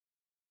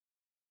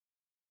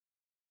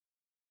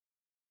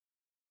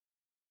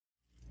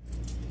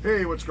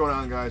Hey, what's going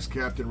on, guys?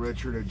 Captain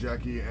Richard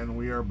Hajecki, and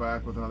we are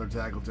back with another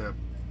tackle tip.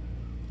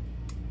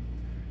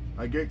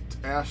 I get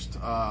asked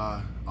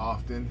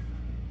often,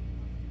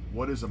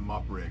 what is a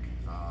mup rig?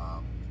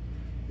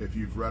 If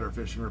you've read our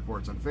fishing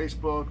reports on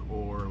Facebook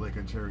or Lake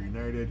Ontario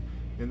United,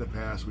 in the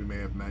past we may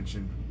have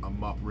mentioned a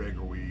mup rig,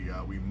 or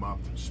we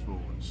mupped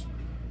spoons.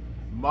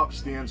 Mup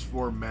stands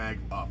for mag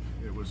up.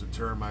 It was a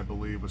term I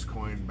believe was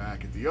coined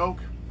back at the Oak,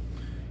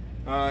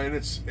 and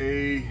it's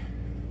a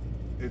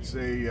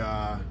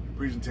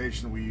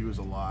presentation we use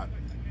a lot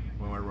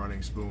when we're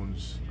running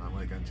spoons on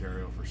Lake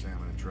Ontario for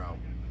salmon and trout.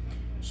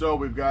 So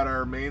we've got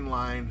our main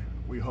line,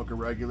 we hook a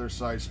regular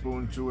size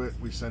spoon to it,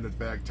 we send it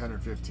back 10 or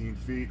 15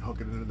 feet,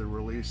 hook it into the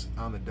release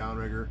on the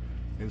downrigger,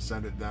 and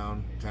send it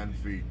down 10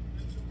 feet.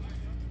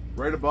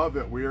 Right above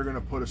it, we are going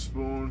to put a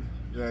spoon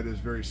that is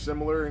very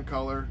similar in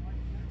color,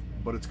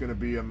 but it's going to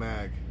be a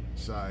mag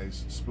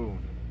size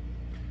spoon.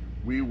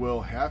 We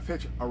will half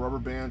hitch a rubber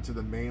band to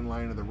the main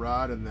line of the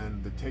rod, and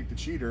then to take the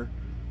cheater,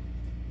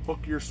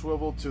 hook your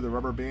swivel to the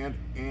rubber band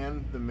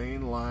and the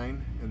main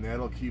line, and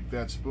that'll keep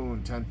that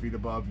spoon 10 feet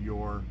above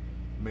your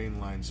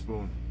main line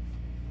spoon.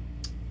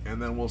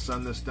 And then we'll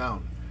send this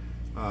down.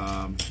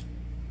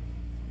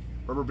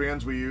 Rubber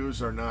bands we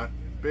use are not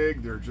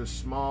big, they're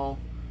just small.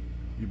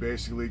 You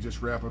basically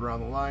just wrap it around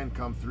the line,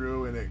 come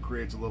through, and it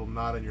creates a little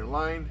knot in your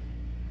line,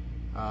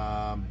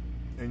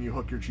 and you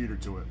hook your cheater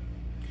to it.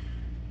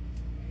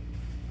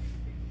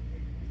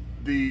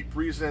 The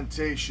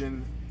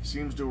presentation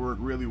seems to work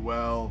really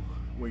well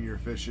when you're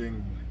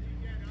fishing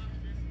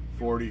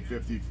 40,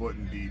 50 foot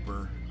and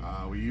deeper.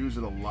 We use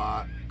it a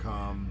lot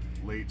come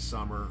late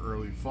summer,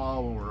 early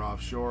fall when we're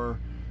offshore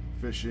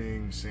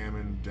fishing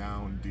salmon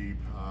down deep.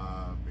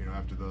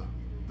 After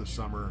the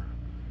summer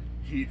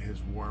heat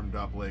has warmed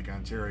up Lake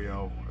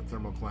Ontario, a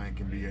thermocline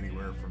can be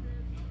anywhere from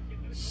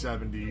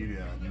 70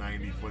 to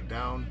 90 foot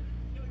down.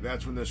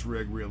 That's when this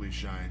rig really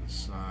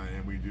shines,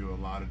 and we do a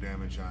lot of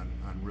damage on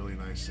really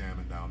nice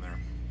salmon down there.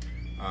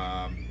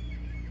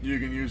 You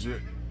can use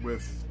it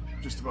with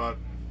just about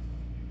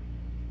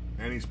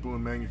any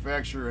spoon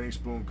manufacturer, any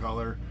spoon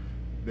color.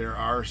 There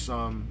are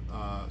some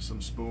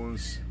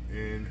spoons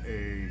in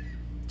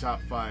a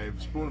top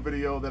 5 spoon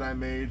video that I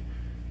made.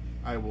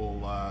 I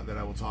will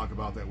talk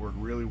about that work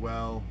really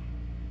well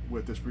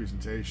with this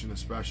presentation,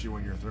 especially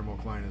when your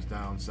thermocline is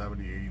down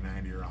 70, 80,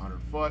 90, or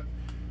 100 foot.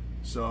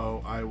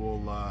 So I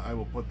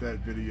will put that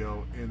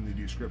video in the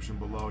description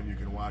below, and you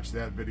can watch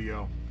that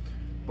video.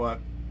 But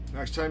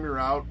next time you're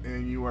out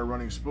and you are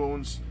running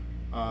spoons,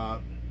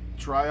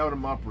 try out a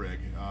mup rig.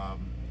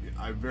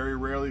 I very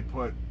rarely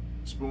put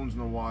spoons in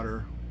the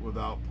water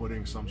without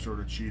putting some sort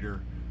of cheater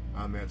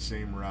on that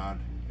same rod,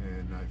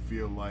 and I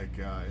feel like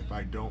if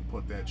I don't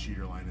put that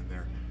cheater line in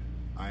there,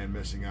 I am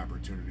missing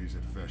opportunities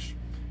at fish.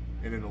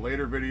 And in a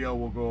later video,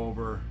 we'll go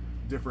over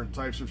different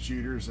types of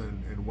cheaters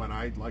and when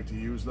I'd like to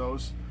use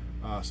those.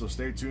 So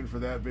stay tuned for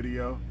that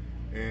video,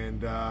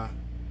 and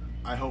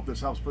I hope this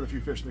helps put a few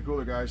fish in the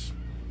cooler, guys.